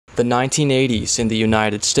The 1980s in the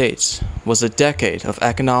United States was a decade of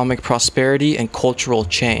economic prosperity and cultural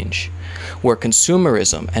change, where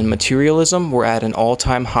consumerism and materialism were at an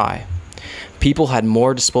all-time high. People had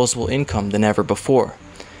more disposable income than ever before,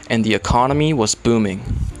 and the economy was booming.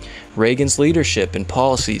 Reagan's leadership and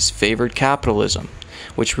policies favored capitalism,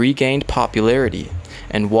 which regained popularity,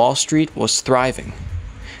 and Wall Street was thriving.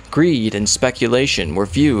 Greed and speculation were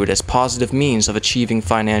viewed as positive means of achieving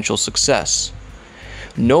financial success.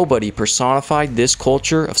 Nobody personified this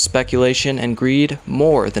culture of speculation and greed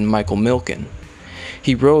more than Michael Milken.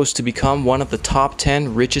 He rose to become one of the top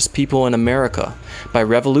 10 richest people in America by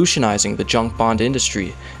revolutionizing the junk bond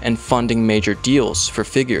industry and funding major deals for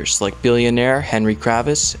figures like billionaire Henry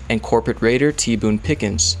Kravis and corporate raider T. Boone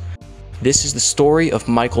Pickens. This is the story of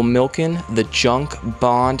Michael Milken, the junk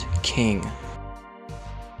bond king.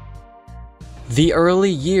 The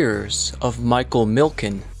early years of Michael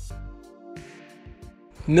Milken.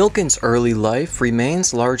 Milken's early life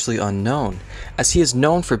remains largely unknown, as he is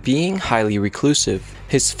known for being highly reclusive.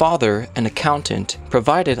 His father, an accountant,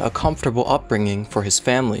 provided a comfortable upbringing for his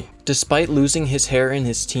family. Despite losing his hair in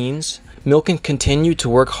his teens, Milken continued to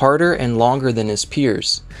work harder and longer than his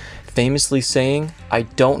peers, famously saying, "I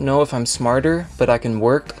don't know if I'm smarter, but I can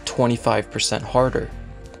work 25% harder."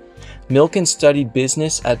 Milken studied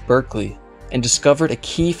business at Berkeley and discovered a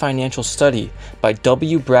key financial study by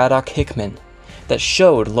W. Braddock Hickman that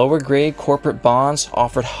showed lower-grade corporate bonds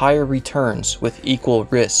offered higher returns with equal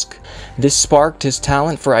risk. This sparked his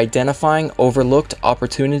talent for identifying overlooked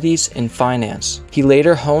opportunities in finance. He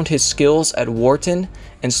later honed his skills at Wharton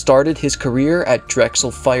and started his career at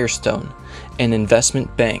Drexel Firestone, an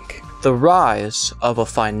investment bank. The rise of a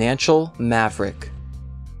financial maverick.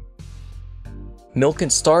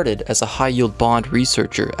 Milken started as a high-yield bond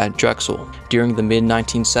researcher at Drexel. During the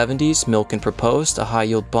mid-1970s, Milken proposed a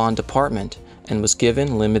high-yield bond department and was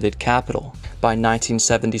given limited capital. By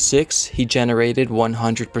 1976, he generated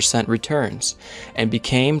 100% returns and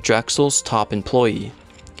became Drexel's top employee.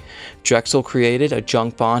 Drexel created a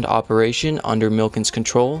junk bond operation under Milken's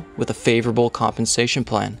control with a favorable compensation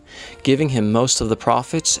plan, giving him most of the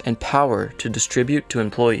profits and power to distribute to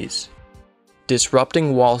employees.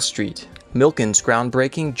 Disrupting Wall Street. Milken's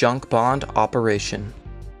groundbreaking junk bond operation.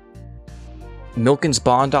 Milken's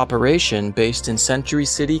bond operation, based in Century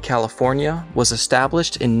City, California, was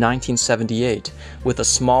established in 1978 with a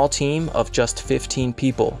small team of just 15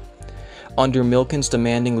 people. Under Milken's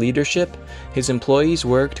demanding leadership, his employees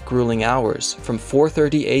worked grueling hours from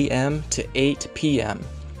 4:30 a.m. to 8 p.m.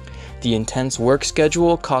 The intense work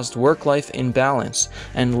schedule caused work-life imbalance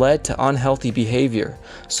and led to unhealthy behavior,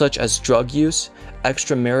 such as drug use,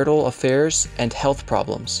 extramarital affairs, and health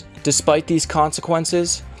problems. Despite these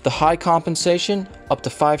consequences, the high compensation, up to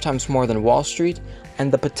 5 times more than Wall Street,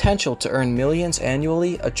 and the potential to earn millions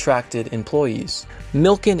annually attracted employees.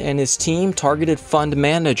 Milken and his team targeted fund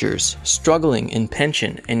managers struggling in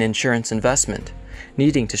pension and insurance investment,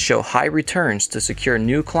 needing to show high returns to secure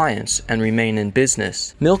new clients and remain in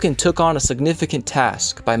business. Milken took on a significant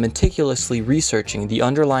task by meticulously researching the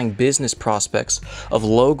underlying business prospects of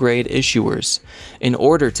low-grade issuers in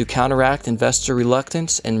order to counteract investor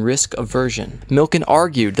reluctance and risk aversion. Milken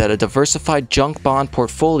argued that a diversified junk bond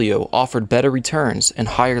portfolio offered better returns and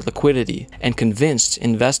higher liquidity, and convinced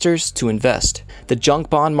investors to invest. The junk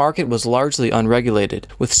bond market was largely unregulated,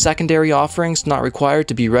 with secondary offerings not required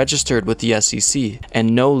to be registered with the SEC,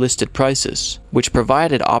 and no listed prices, which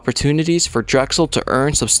provided opportunities for Drexel to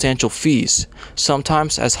earn substantial fees,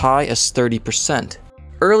 sometimes as high as 30%.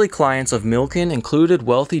 Early clients of Milken included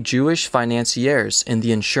wealthy Jewish financiers in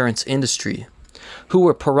the insurance industry, who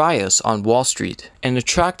were pariahs on Wall Street and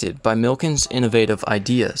attracted by Milken's innovative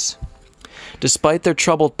ideas. Despite their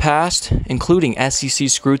troubled past, including SEC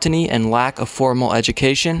scrutiny and lack of formal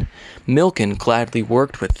education, Milken gladly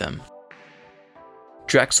worked with them.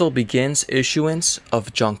 Drexel begins issuance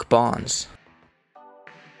of junk bonds.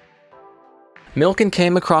 Milken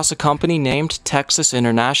came across a company named Texas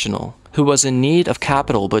International, who was in need of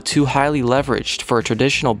capital but too highly leveraged for a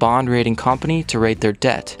traditional bond rating company to rate their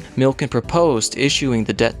debt. Milken proposed issuing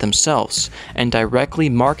the debt themselves and directly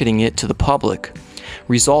marketing it to the public,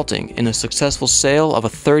 resulting in a successful sale of a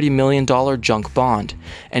 $30 million junk bond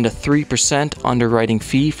and a 3% underwriting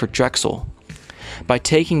fee for Drexel. By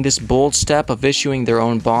taking this bold step of issuing their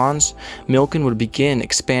own bonds, Milken would begin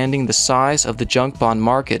expanding the size of the junk bond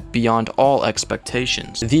market beyond all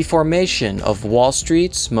expectations. The formation of Wall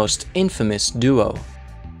Street's most infamous duo.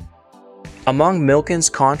 Among Milken's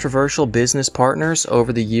controversial business partners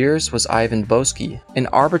over the years was Ivan Boesky, an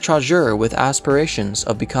arbitrageur with aspirations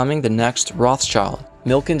of becoming the next Rothschild.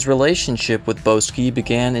 Milken's relationship with Boesky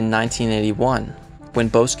began in 1981. when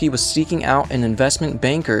Boesky was seeking out an investment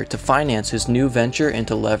banker to finance his new venture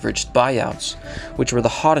into leveraged buyouts, which were the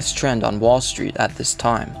hottest trend on Wall Street at this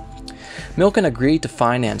time. Milken agreed to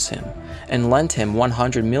finance him and lent him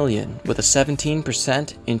 $100 million with a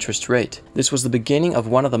 17% interest rate. This was the beginning of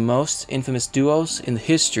one of the most infamous duos in the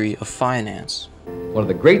history of finance. One of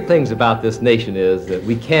the great things about this nation is that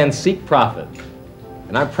we can seek profit,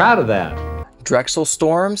 and I'm proud of that. Drexel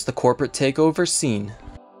storms the corporate takeover scene.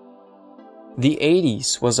 The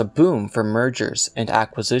 80s was a boom for mergers and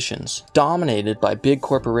acquisitions, dominated by big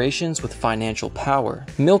corporations with financial power.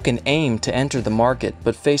 Milken aimed to enter the market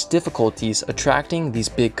but faced difficulties attracting these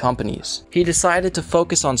big companies. He decided to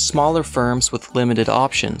focus on smaller firms with limited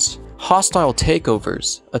options. Hostile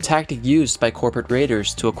takeovers, a tactic used by corporate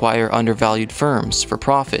raiders to acquire undervalued firms for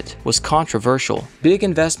profit, was controversial. Big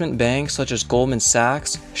investment banks such as Goldman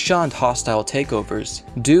Sachs shunned hostile takeovers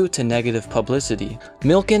due to negative publicity.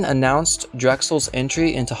 Milken announced Drexel's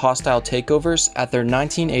entry into hostile takeovers at their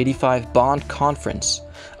 1985 Bond Conference,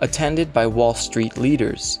 attended by Wall Street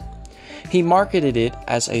leaders. He marketed it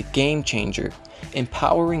as a game changer,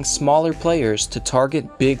 empowering smaller players to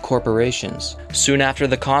target big corporations. Soon after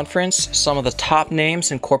the conference, some of the top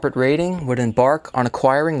names in corporate raiding would embark on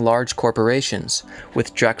acquiring large corporations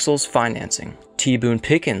with Drexel's financing. T. Boone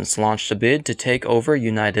Pickens launched a bid to take over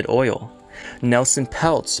United Oil. Nelson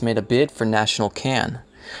Peltz made a bid for National Can,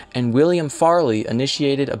 and William Farley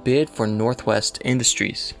initiated a bid for Northwest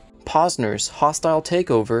Industries. Posner's hostile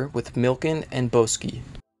takeover with Milken and Boesky.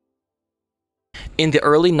 In the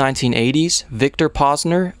early 1980s, Victor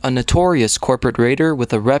Posner, a notorious corporate raider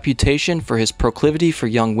with a reputation for his proclivity for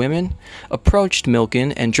young women, approached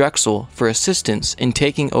Milken and Drexel for assistance in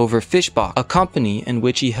taking over Fischbach, a company in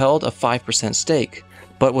which he held a 5% stake,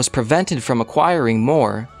 but was prevented from acquiring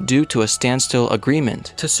more due to a standstill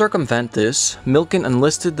agreement. To circumvent this, Milken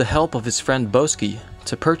enlisted the help of his friend Boesky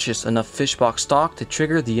to purchase enough Fischbach stock to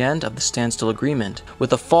trigger the end of the standstill agreement,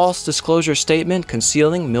 with a false disclosure statement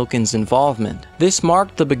concealing Milken's involvement. This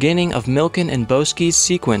marked the beginning of Milken and Boesky's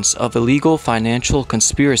sequence of illegal financial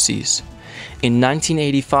conspiracies. In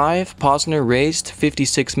 1985, Posner raised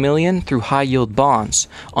 $56 million through high-yield bonds,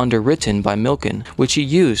 underwritten by Milken, which he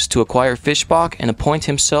used to acquire Fischbach and appoint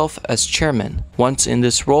himself as chairman. Once in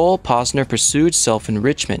this role, Posner pursued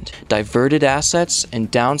self-enrichment, diverted assets,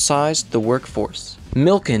 and downsized the workforce.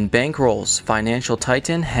 Milken bankrolls financial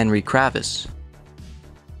titan Henry Kravis.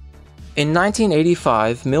 In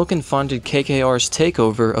 1985, Milken funded KKR's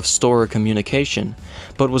takeover of Storer Communication,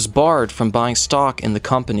 but was barred from buying stock in the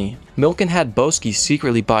company. Milken had Boesky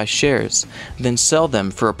secretly buy shares, then sell them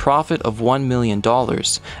for a profit of $1 million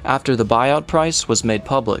after the buyout price was made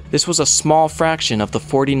public. This was a small fraction of the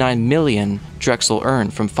 $49 million Drexel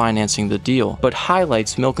earned from financing the deal, but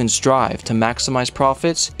highlights Milken's drive to maximize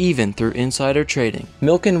profits even through insider trading.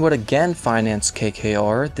 Milken would again finance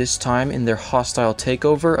KKR, this time in their hostile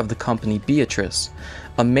takeover of the company Beatrice,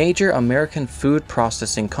 a major American food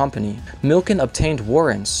processing company. Milken obtained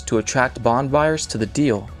warrants to attract bond buyers to the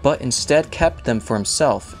deal, but instead kept them for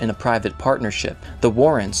himself in a private partnership. The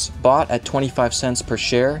warrants, bought at 25 cents per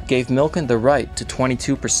share, gave Milken the right to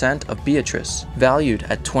 22% of Beatrice, valued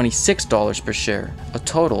at $26 per share, a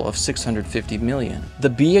total of $650 million. The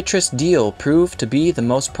Beatrice deal proved to be the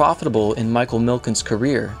most profitable in Michael Milken's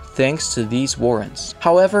career, thanks to these warrants.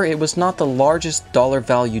 However, it was not the largest dollar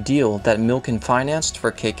value deal that Milken financed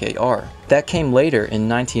for KKR. That came later in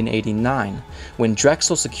 1989, when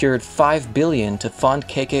Drexel secured $5 billion to fund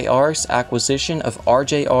KKR's acquisition of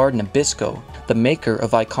RJR Nabisco, the maker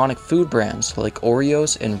of iconic food brands like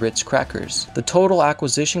Oreos and Ritz crackers. The total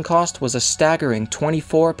acquisition cost was a staggering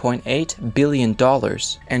 $24.8 billion,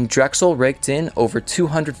 and Drexel raked in over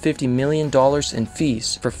 $250 million in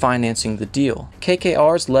fees for financing the deal.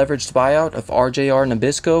 KKR's leveraged buyout of RJR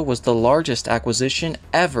Nabisco was the largest acquisition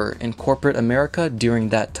ever in corporate America during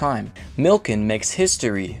that time. Milken makes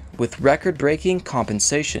history with record-breaking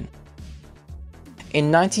compensation.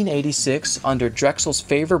 In 1986, under Drexel's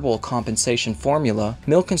favorable compensation formula,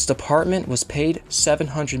 Milken's department was paid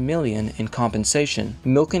 $700 million in compensation.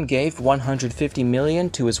 Milken gave $150 million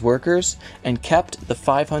to his workers and kept the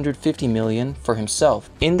 $550 million for himself.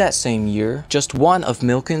 In that same year, just one of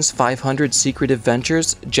Milken's 500 secretive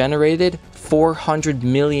ventures generated $400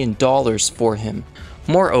 million for him.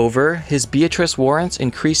 Moreover, his Beatrice warrants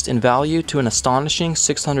increased in value to an astonishing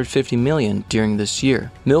 $650 million during this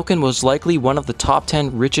year. Milken was likely one of the top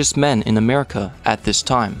 10 richest men in America at this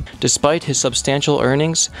time. Despite his substantial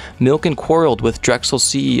earnings, Milken quarreled with Drexel's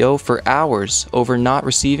CEO for hours over not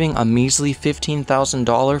receiving a measly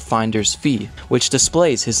 $15,000 finder's fee, which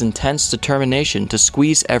displays his intense determination to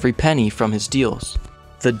squeeze every penny from his deals.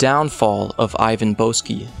 The downfall of Ivan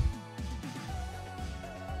Boesky.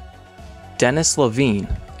 Dennis Levine,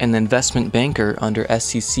 an investment banker under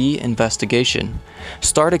SEC investigation,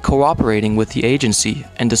 started cooperating with the agency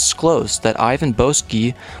and disclosed that Ivan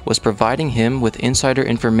Boesky was providing him with insider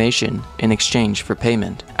information in exchange for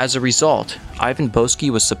payment. As a result, Ivan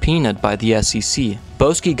Boesky was subpoenaed by the SEC.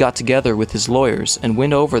 Boesky got together with his lawyers and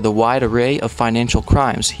went over the wide array of financial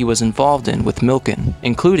crimes he was involved in with Milken,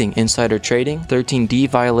 including insider trading, 13D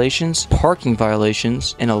violations, parking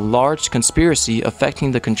violations, and a large conspiracy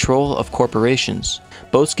affecting the control of corporations.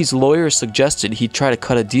 Boesky's lawyers suggested he try to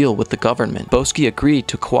cut a deal with the government. Boesky agreed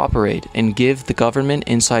to cooperate and give the government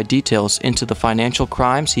inside details into the financial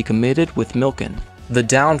crimes he committed with Milken. The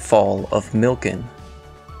downfall of Milken.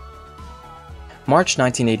 March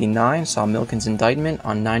 1989 saw Milken's indictment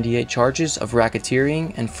on 98 charges of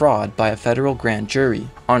racketeering and fraud by a federal grand jury.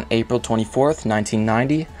 On April 24,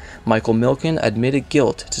 1990, Michael Milken admitted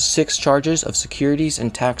guilt to 6 charges of securities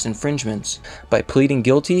and tax infringements. By pleading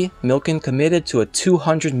guilty, Milken committed to a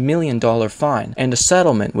 $200 million fine and a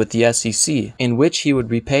settlement with the SEC, in which he would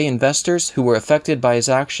repay investors who were affected by his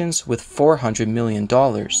actions with $400 million.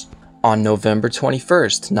 On November 21,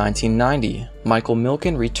 1990, Michael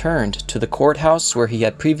Milken returned to the courthouse where he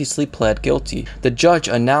had previously pled guilty. The judge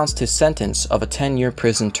announced his sentence of a 10-year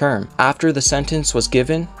prison term. After the sentence was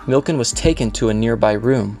given, Milken was taken to a nearby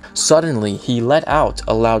room. Suddenly, he let out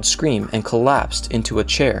a loud scream and collapsed into a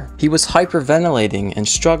chair. He was hyperventilating and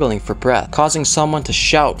struggling for breath, causing someone to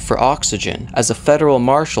shout for oxygen as a federal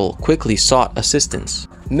marshal quickly sought assistance.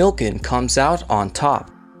 Milken comes out on top.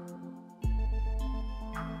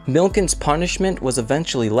 Milken's punishment was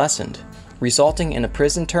eventually lessened, resulting in a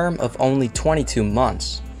prison term of only 22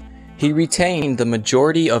 months. He retained the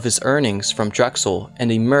majority of his earnings from Drexel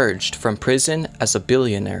and emerged from prison as a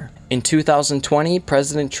billionaire. In 2020,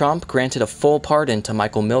 President Trump granted a full pardon to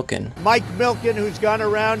Michael Milken. Mike Milken, who's gone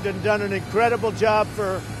around and done an incredible job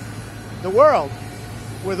for the world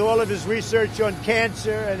with all of his research on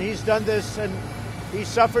cancer, and he's done this and he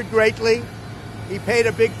suffered greatly. He paid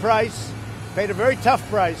a big price. Paid a very tough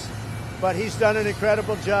price, but he's done an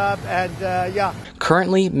incredible job, and yeah.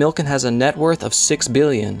 Currently, Milken has a net worth of $6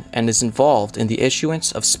 billion and is involved in the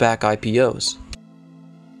issuance of SPAC IPOs.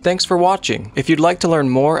 Thanks for watching. If you'd like to learn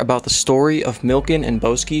more about the story of Milken and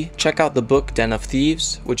Boesky, check out the book Den of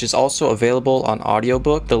Thieves, which is also available on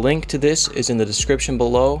audiobook. The link to this is in the description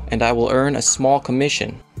below, and I will earn a small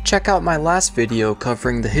commission. Check out my last video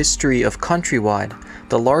covering the history of Countrywide,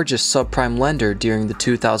 the largest subprime lender during the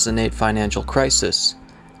 2008 financial crisis,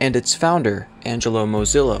 and its founder, Angelo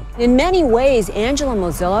Mozillo. In many ways, Angelo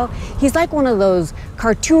Mozillo, he's like one of those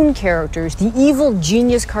cartoon characters, the evil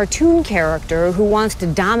genius cartoon character who wants to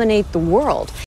dominate the world.